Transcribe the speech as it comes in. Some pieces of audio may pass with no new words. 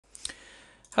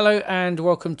Hello and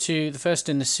welcome to the first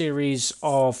in the series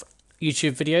of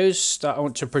YouTube videos that I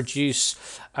want to produce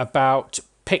about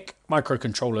PIC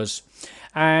microcontrollers.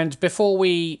 And before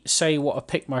we say what a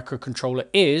PIC microcontroller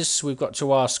is, we've got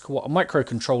to ask what a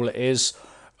microcontroller is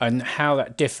and how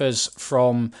that differs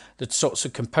from the sorts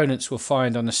of components we'll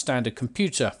find on a standard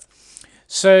computer.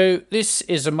 So this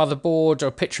is a motherboard, or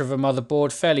a picture of a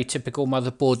motherboard, fairly typical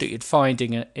motherboard that you'd find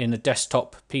in a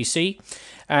desktop PC.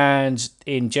 And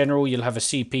in general, you'll have a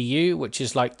CPU, which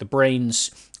is like the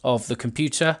brains of the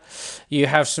computer. You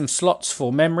have some slots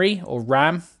for memory or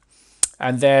RAM,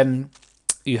 and then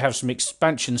you have some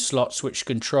expansion slots which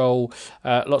control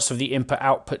lots of the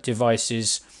input-output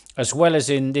devices, as well as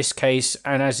in this case,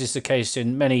 and as is the case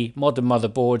in many modern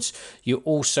motherboards, you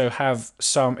also have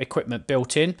some equipment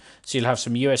built in. So you'll have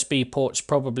some USB ports,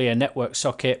 probably a network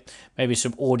socket, maybe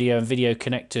some audio and video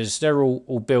connectors. They're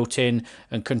all built in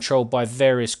and controlled by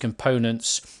various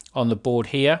components on the board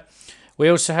here. We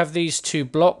also have these two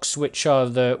blocks, which are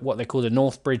what they call the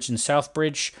North Bridge and South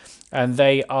Bridge, and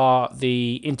they are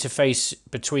the interface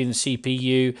between the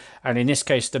CPU and, in this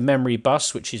case, the memory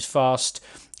bus, which is fast,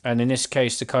 and in this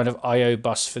case the kind of I/O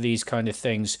bus for these kind of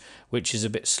things, which is a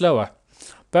bit slower.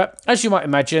 But as you might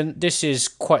imagine, this is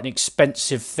quite an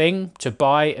expensive thing to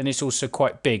buy, and it's also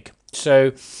quite big.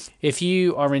 So if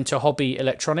you are into hobby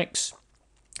electronics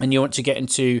and you want to get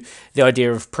into the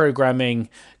idea of programming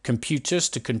computers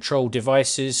to control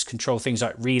devices, control things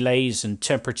like relays and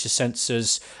temperature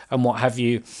sensors and what have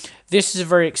you, this is a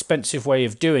very expensive way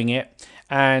of doing it.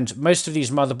 And most of these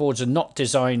motherboards are not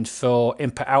designed for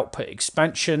input-output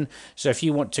expansion. So if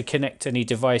you want to connect any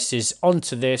devices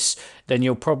onto this, then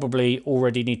you'll probably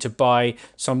already need to buy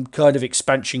some kind of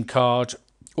expansion card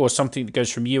or something that goes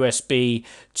from USB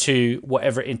to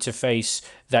whatever interface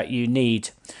that you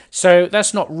need. So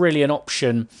that's not really an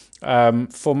option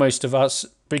for most of us,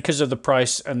 because of the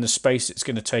price and the space it's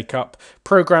going to take up.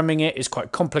 Programming it is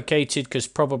quite complicated because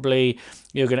probably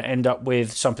you're going to end up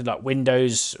with something like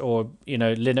Windows or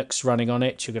Linux running on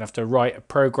it. You're going to have to write a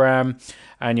program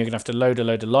and you're going to have to load a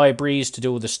load of libraries to do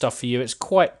all the stuff for you. It's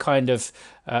quite kind of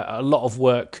a lot of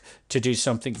work to do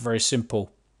something very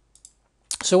simple.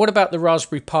 So what about the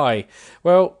Raspberry Pi?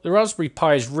 Well, the Raspberry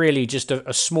Pi is really just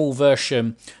a small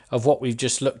version of what we've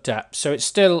just looked at. So it's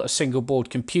still a single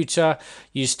board computer.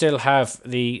 You still have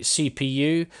the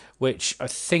CPU, which I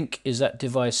think is that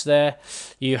device there.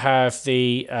 You have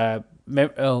the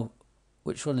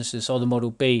which one is this? Oh, the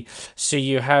Model B. So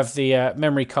you have the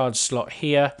memory card slot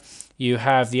here. You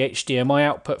have the HDMI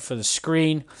output for the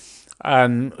screen.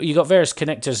 You've got various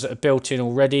connectors that are built in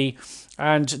already.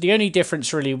 And the only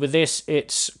difference really with this,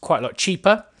 it's quite a lot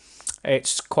cheaper.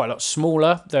 It's quite a lot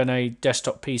smaller than a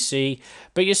desktop PC,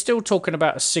 but you're still talking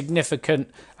about a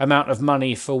significant amount of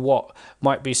money for what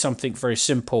might be something very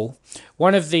simple.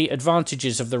 One of the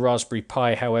advantages of the Raspberry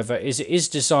Pi, however, is it is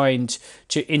designed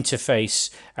to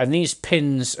interface, and these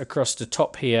pins across the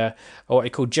top here are what they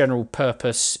call general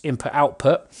purpose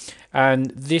input-output.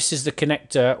 And this is the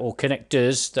connector or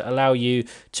connectors that allow you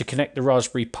to connect the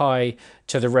Raspberry Pi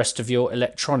to the rest of your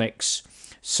electronics.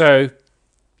 So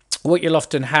what you'll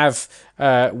often have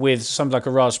with something like a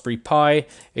Raspberry Pi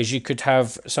is you could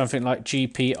have something like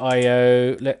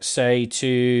GPIO, let's say,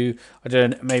 to, I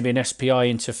don't know, maybe an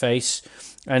SPI interface.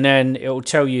 And then it will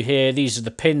tell you here, these are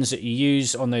the pins that you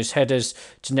use on those headers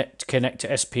to connect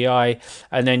to SPI.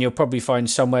 And then you'll probably find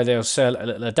somewhere they'll sell a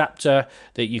little adapter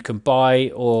that you can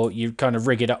buy, or you kind of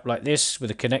rig it up like this with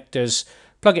the connectors,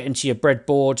 plug it into your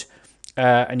breadboard,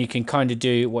 and you can kind of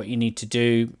do what you need to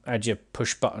do, add your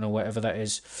push button or whatever that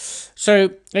is.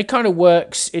 So it kind of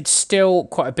works. It's still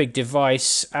quite a big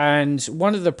device, and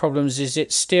one of the problems is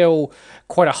it's still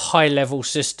quite a high level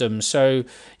system. So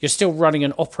you're still running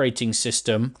an operating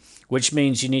system, which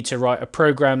means you need to write a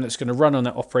program that's going to run on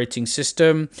that operating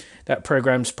system. That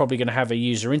program's probably going to have a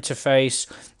user interface.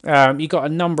 You've got a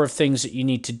number of things that you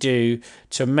need to do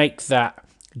to make that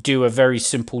do a very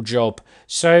simple job.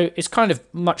 So it's kind of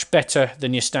much better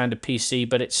than your standard PC,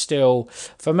 but it's still,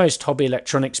 for most hobby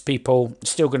electronics people,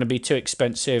 still going to be too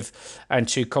expensive and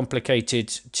too complicated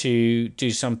to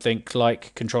do something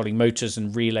like controlling motors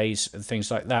and relays and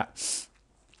things like that.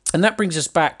 And that brings us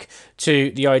back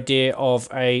to the idea of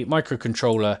a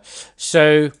microcontroller.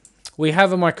 So we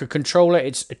have a microcontroller.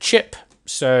 It's a chip.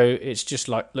 So it's just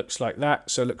looks like that.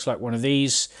 So it looks like one of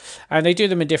these, and they do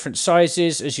them in different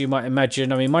sizes, as you might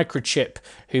imagine. I mean, Microchip,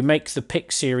 who make the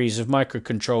PIC series of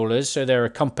microcontrollers, so they're a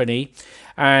company,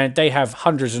 and they have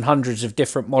hundreds and hundreds of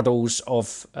different models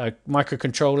of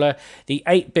microcontroller. The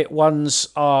 8-bit ones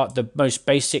are the most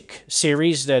basic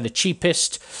series. They're the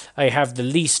cheapest. They have the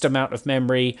least amount of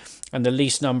memory and the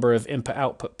least number of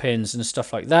input-output pins and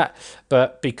stuff like that.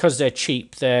 But because they're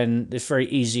cheap, then it's very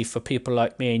easy for people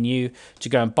like me and you to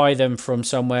go and buy them from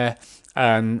somewhere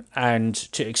and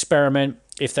to experiment.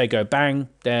 If they go bang,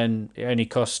 then it only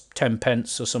costs 10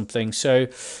 pence or something. So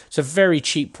it's a very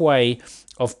cheap way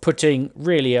of putting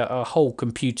really a whole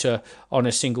computer on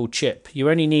a single chip.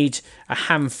 You only need a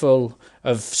handful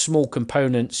of small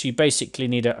components. You basically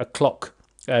need a clock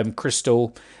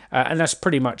crystal, and that's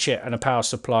pretty much it, and a power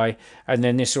supply, and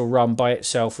then this will run by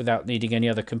itself without needing any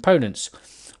other components.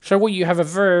 So what you have a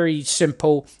very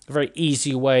simple, very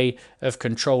easy way of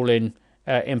controlling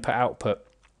input-output.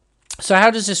 So how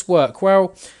does this work?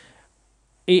 Well,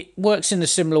 it works in a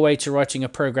similar way to writing a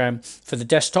program for the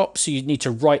desktop. So you need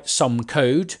to write some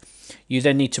code. You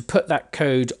then need to put that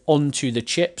code onto the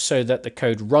chip so that the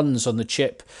code runs on the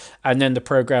chip, and then the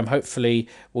program hopefully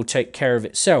will take care of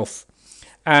itself.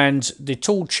 And the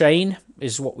tool chain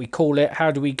is what we call it. How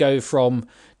do we go from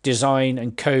design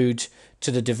and code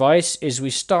to the device? Is we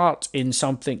start in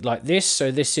something like this.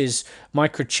 So this is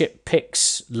Microchip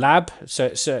PIC's lab. So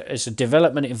it's a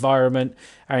development environment,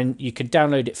 and you can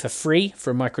download it for free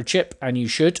from Microchip, and you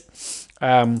should,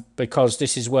 because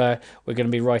this is where we're going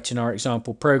to be writing our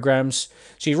example programs.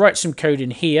 So you write some code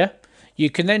in here. You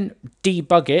can then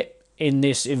debug it in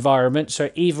this environment. So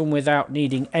even without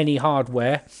needing any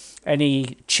hardware,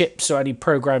 any chips or any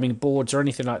programming boards or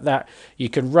anything like that, you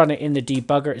can run it in the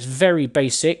debugger. It's very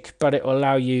basic, but it will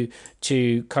allow you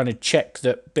to kind of check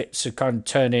that bits are kind of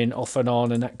turning off and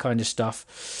on and that kind of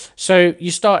stuff. So you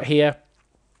start here.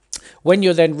 When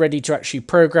you're then ready to actually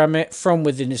program it, from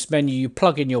within this menu, you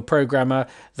plug in your programmer,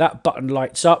 that button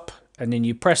lights up, and then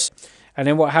you press, and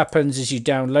then what happens is you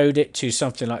download it to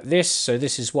something like this. So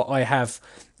this is what I have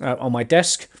on my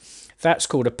desk. That's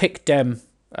called a PIC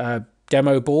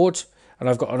demo board, and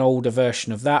I've got an older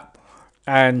version of that,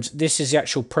 and this is the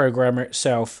actual programmer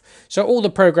itself. So all the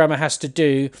programmer has to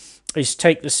do is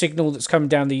take the signal that's coming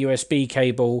down the USB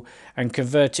cable and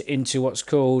convert it into what's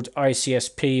called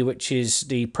ICSP, which is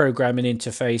the programming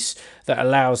interface that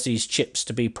allows these chips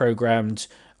to be programmed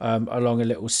along a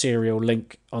little serial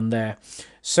link on there.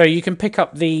 So you can pick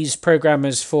up these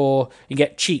programmers you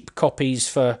get cheap copies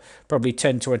for probably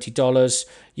 $10, $20.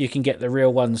 You can get the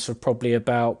real ones for probably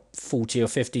about $40 or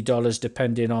 $50,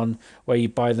 depending on where you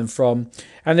buy them from.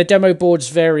 And the demo boards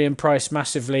vary in price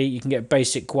massively. You can get a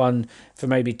basic one for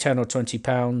maybe £10 or £20,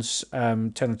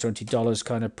 $10 or $20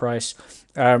 kind of price,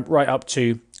 right up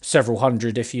to several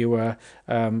hundred if you were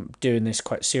doing this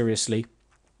quite seriously.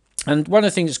 And one of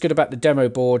the things that's good about the demo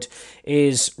board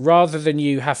is, rather than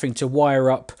you having to wire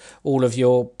up all of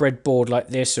your breadboard like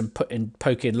this and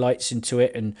poking lights into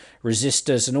it and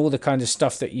resistors and all the kind of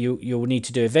stuff that you'll need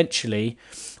to do eventually,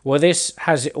 well, this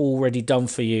has it already done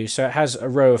for you. So it has a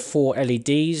row of 4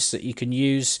 LEDs that you can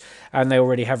use, and they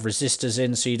already have resistors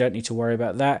in, so you don't need to worry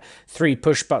about that. 3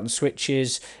 push button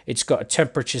switches. It's got a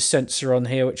temperature sensor on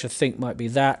here, which I think might be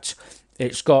that.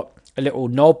 It's got a little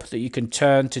knob that you can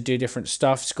turn to do different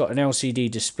stuff. It's got an LCD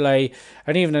display,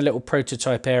 and even a little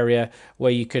prototype area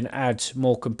where you can add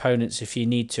more components if you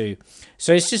need to.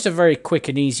 So it's just a very quick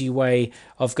and easy way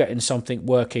of getting something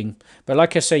working. But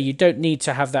like I say, you don't need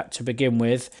to have that to begin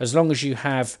with, as long as you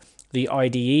have the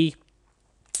IDE,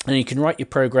 and you can write your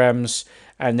programs,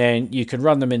 and then you can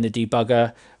run them in the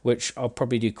debugger, which I'll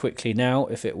probably do quickly now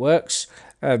if it works,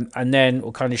 and then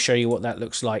we'll kind of show you what that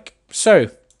looks like. So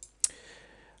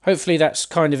hopefully that's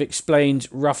kind of explained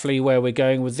roughly where we're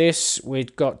going with this.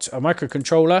 We've got a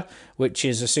microcontroller, which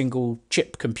is a single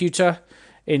chip computer.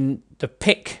 In the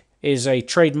PIC is a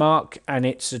trademark, and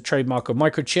it's a trademark of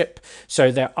Microchip.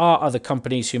 So there are other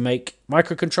companies who make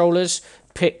microcontrollers.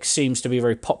 PIC seems to be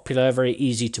very popular, very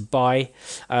easy to buy,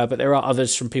 but there are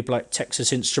others from people like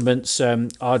Texas Instruments,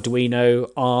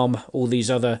 Arduino, ARM, all these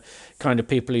other kind of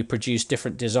people who produce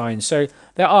different designs. So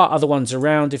there are other ones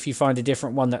around. If you find a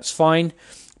different one, that's fine.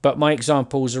 But my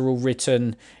examples are all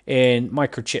written in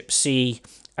Microchip C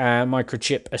and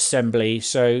Microchip Assembly.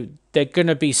 So they're going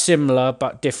to be similar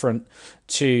but different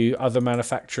to other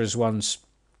manufacturers' ones.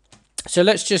 So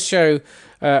let's just show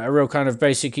a real kind of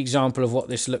basic example of what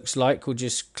this looks like. We'll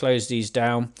just close these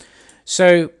down.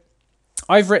 So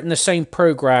I've written the same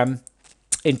program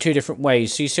in 2 different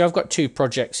ways. So you see I've got 2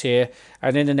 projects here,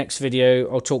 and in the next video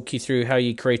I'll talk you through how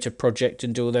you create a project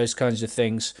and do all those kinds of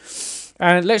things.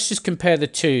 And let's just compare the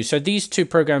 2. So these 2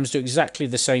 programs do exactly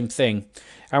the same thing.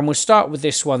 And we'll start with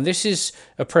this one. This is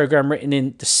a program written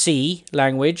in the C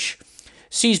language.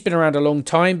 C's been around a long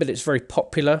time, but it's very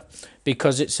popular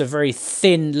because it's a very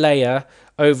thin layer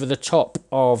over the top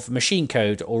of machine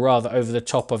code, or rather over the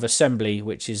top of assembly,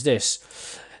 which is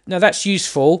this. Now that's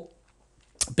useful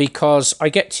because I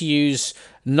get to use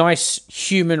nice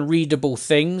human readable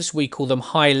things. We call them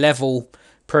high level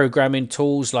programming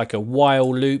tools, like a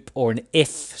while loop or an if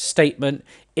statement.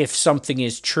 If something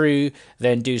is true,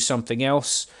 then do something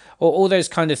else, or all those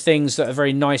kind of things that are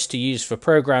very nice to use for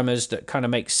programmers that kind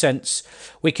of make sense.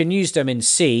 We can use them in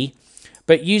C,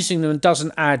 but using them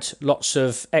doesn't add lots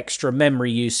of extra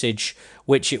memory usage,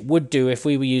 which it would do if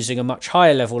we were using a much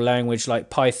higher level language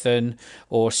like Python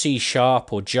or C#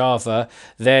 or Java.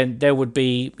 Then there would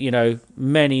be,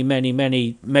 many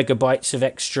megabytes of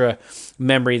extra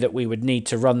memory that we would need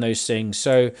to run those things.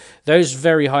 So those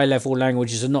very high level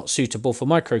languages are not suitable for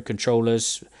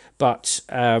microcontrollers, but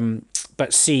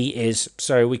C is.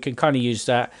 So we can kind of use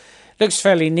that. Looks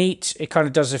fairly neat. It kind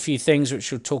of does a few things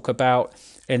which we'll talk about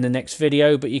in the next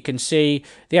video, but you can see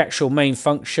the actual main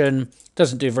function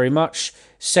doesn't do very much.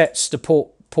 Sets the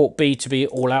port B to be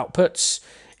all outputs.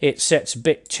 It sets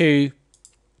bit 2,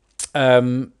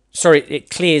 it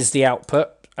clears the output,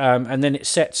 and then it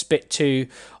sets bit 2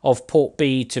 of port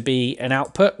B to be an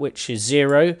output, which is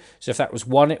 0. So if that was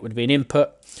 1, it would be an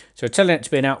input. So we're telling it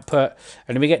to be an output,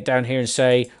 and then we get down here and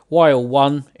say while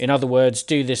 1, in other words,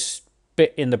 do this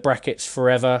bit in the brackets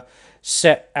forever,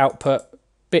 set output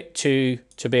bit 2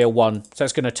 to be a 1. So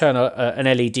that's going to turn an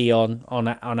LED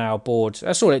on our board.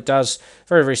 That's all it does.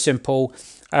 Very, very simple.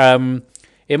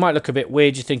 It might look a bit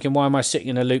weird. You're thinking, why am I sitting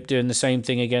in a loop doing the same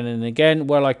thing again and again?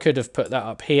 Well, I could have put that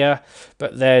up here,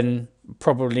 but then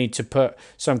probably need to put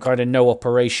some kind of no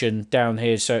operation down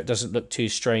here so it doesn't look too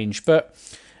strange. But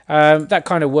that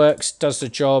kind of works, does the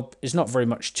job. There's not very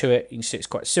much to it. You can see it's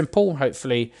quite simple,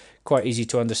 hopefully quite easy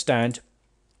to understand.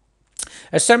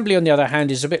 Assembly, on the other hand,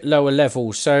 is a bit lower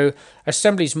level, so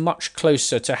assembly is much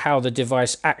closer to how the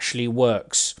device actually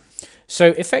works. So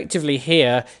effectively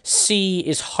here, C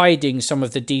is hiding some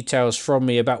of the details from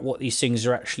me about what these things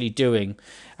are actually doing.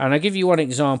 And I'll give you one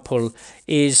example,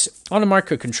 is on a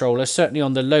microcontroller, certainly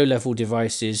on the low-level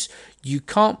devices, you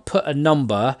can't put a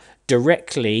number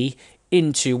directly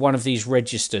into one of these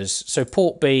registers. So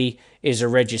port B is a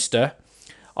register.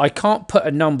 I can't put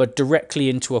a number directly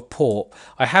into a port.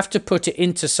 I have to put it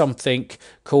into something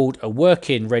called a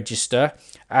working register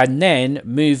and then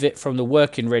move it from the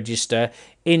working register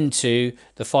into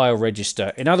the file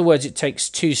register. In other words, it takes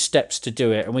 2 steps to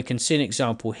do it. And we can see an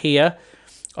example here.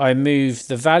 I move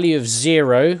the value of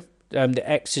 0. The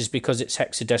X is because it's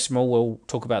hexadecimal. We'll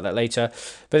talk about that later.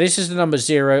 But this is the number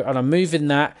 0, and I'm moving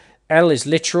that. L is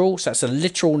literal, so that's a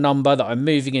literal number that I'm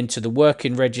moving into the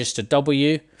working register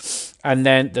W. And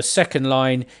then the second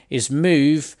line is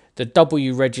move the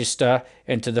W register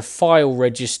into the file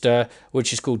register,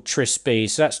 which is called tris-B.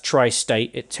 So that's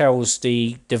tri-state. It tells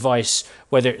the device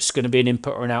whether it's going to be an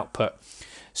input or an output.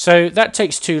 So that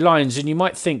takes 2 lines, and you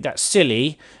might think that's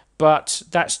silly, but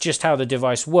that's just how the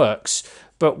device works.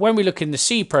 But when we look in the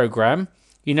C program,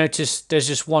 you notice there's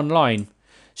just 1 line.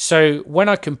 So when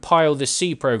I compile the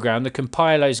C program, the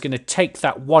compiler is going to take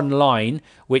that 1 line,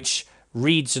 which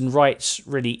reads and writes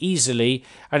really easily,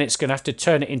 and it's going to have to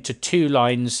turn it into 2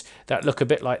 lines that look a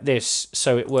bit like this,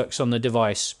 so it works on the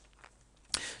device.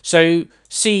 So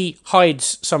C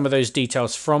hides some of those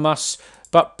details from us,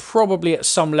 but probably at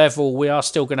some level we are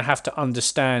still going to have to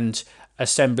understand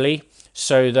assembly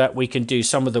so that we can do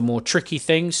some of the more tricky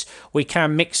things. We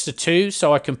can mix the two,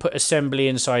 so I can put assembly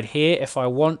inside here if I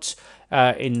want,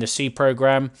 in the C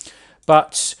program,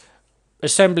 but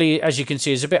assembly, as you can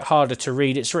see, is a bit harder to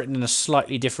read. It's written in a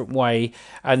slightly different way,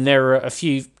 and there are a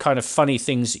few kind of funny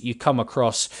things that you come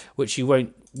across which you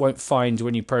won't find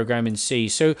when you program in C.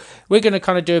 So we're going to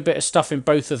kind of do a bit of stuff in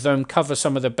both of them, cover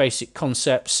some of the basic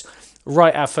concepts,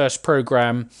 write our first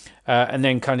program, and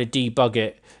then kind of debug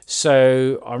it.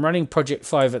 So I'm running project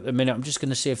 5 at the minute. I'm just going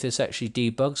to see if this actually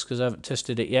debugs because I haven't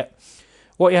tested it yet.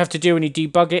 What you have to do when you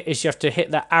debug it is you have to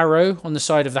hit that arrow on the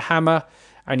side of the hammer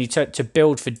and you turn to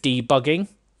build for debugging.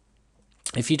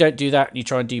 If you don't do that and you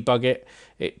try and debug it,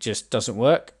 it just doesn't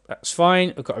work. That's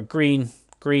fine. I've got a green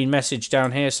message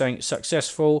down here saying it's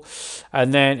successful.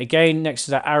 And then again, next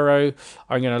to that arrow,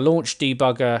 I'm going to launch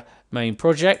debugger main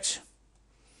project.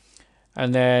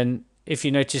 And then if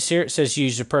you notice here, it says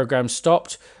user program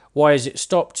stopped. Why is it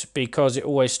stopped? Because it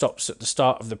always stops at the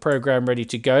start of the program ready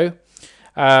to go.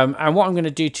 And what I'm going to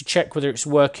do to check whether it's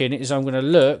working is I'm going to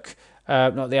look,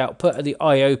 not the output, at the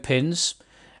I/O pins,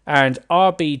 and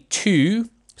RB2,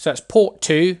 so that's port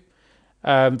 2,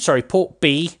 port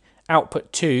B,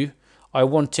 output 2. I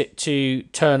want it to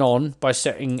turn on by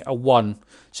setting a 1.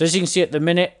 So as you can see at the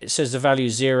minute, it says the value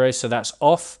is 0, so that's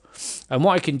off. And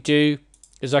what I can do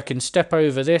is I can step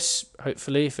over this,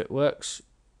 hopefully, if it works.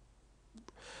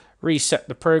 Reset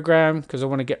the program, because I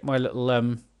want to get my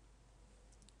little...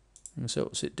 So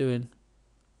what's it doing?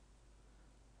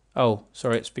 Oh,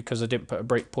 sorry, it's because I didn't put a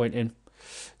breakpoint in.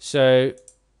 So...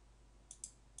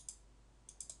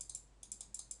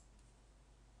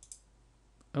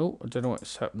 Oh, I don't know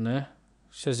what's happened there.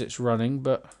 It says it's running,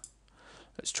 but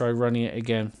let's try running it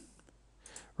again.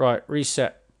 Right,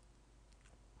 reset.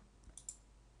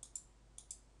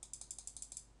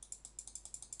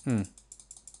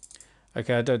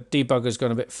 Okay, the debugger's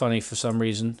gone a bit funny for some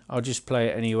reason. I'll just play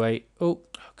it anyway. Oh,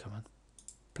 come on.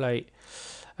 Play.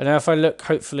 And now if I look,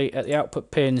 hopefully, at the output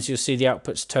pins, you'll see the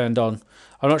output's turned on.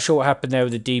 I'm not sure what happened there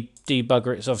with the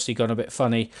debugger. It's obviously gone a bit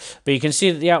funny. But you can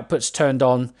see that the output's turned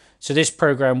on. So this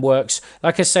program works.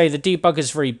 Like I say, the debugger's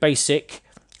very basic.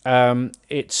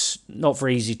 It's not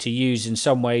very easy to use in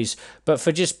some ways. But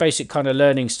for just basic kind of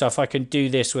learning stuff, I can do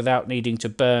this without needing to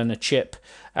burn a chip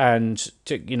and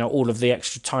to, you know, all of the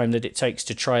extra time that it takes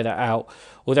to try that out.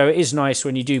 Although it is nice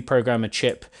when you do program a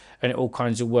chip and it all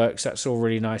kinds of works. That's all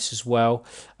really nice as well.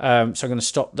 So I'm going to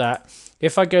stop that.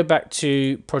 If I go back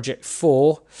to project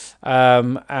 4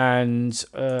 and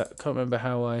I can't remember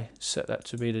how I set that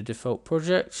to be the default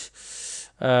project.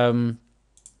 So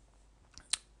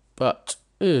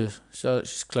let's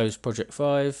just close project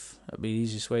 5. That'd be the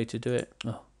easiest way to do it.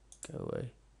 Oh, go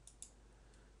away.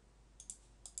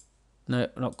 No,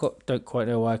 don't quite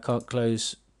know why I can't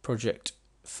close project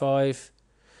 5,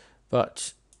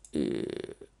 but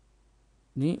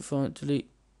delete.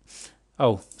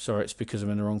 Oh, sorry, it's because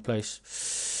I'm in the wrong place.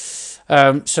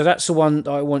 So that's the one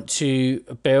that I want to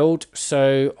build.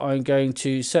 So I'm going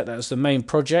to set that as the main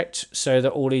project so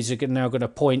that all these are now going to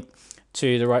point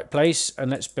to the right place.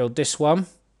 And let's build this one.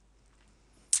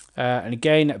 And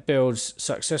again, that builds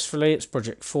successfully. It's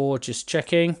project 4, just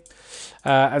checking.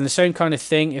 And the same kind of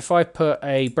thing, if I put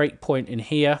a breakpoint in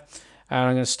here, and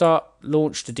I'm going to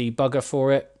launch the debugger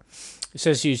for it. It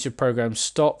says user program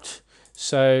stopped.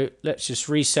 So let's just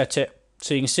reset it.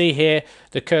 So you can see here,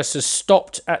 the cursor's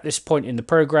stopped at this point in the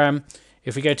program.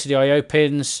 If we go to the I/O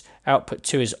pins, output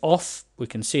 2 is off. We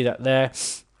can see that there.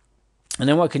 And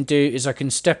then what I can do is I can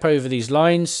step over these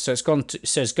lines. So it's gone to, it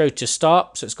says go to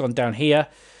start. So it's gone down here.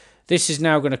 This is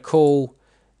now going to call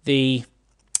the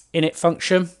init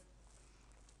function.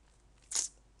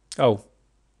 Oh,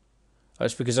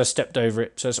 that's because I stepped over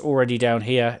it. So it's already down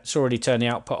here. It's already turned the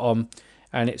output on.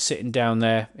 And it's sitting down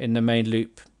there in the main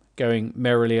loop, going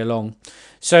merrily along.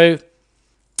 So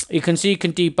you can see you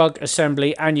can debug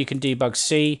assembly and you can debug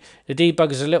C. The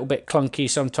debug is a little bit clunky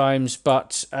sometimes,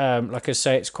 but like I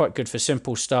say, it's quite good for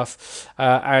simple stuff.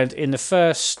 And in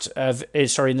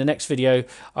the next video,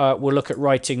 we'll look at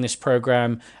writing this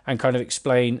program and kind of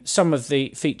explain some of the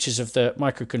features of the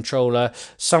microcontroller,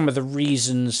 some of the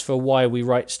reasons for why we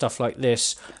write stuff like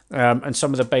this, and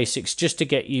some of the basics just to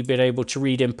get you being able to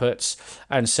read inputs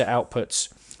and set outputs.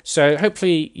 So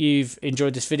hopefully you've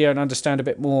enjoyed this video and understand a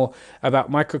bit more about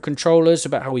microcontrollers,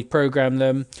 about how we program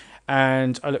them,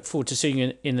 and I look forward to seeing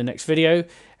you in the next video.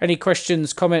 Any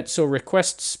questions, comments or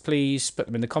requests, please put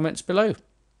them in the comments below.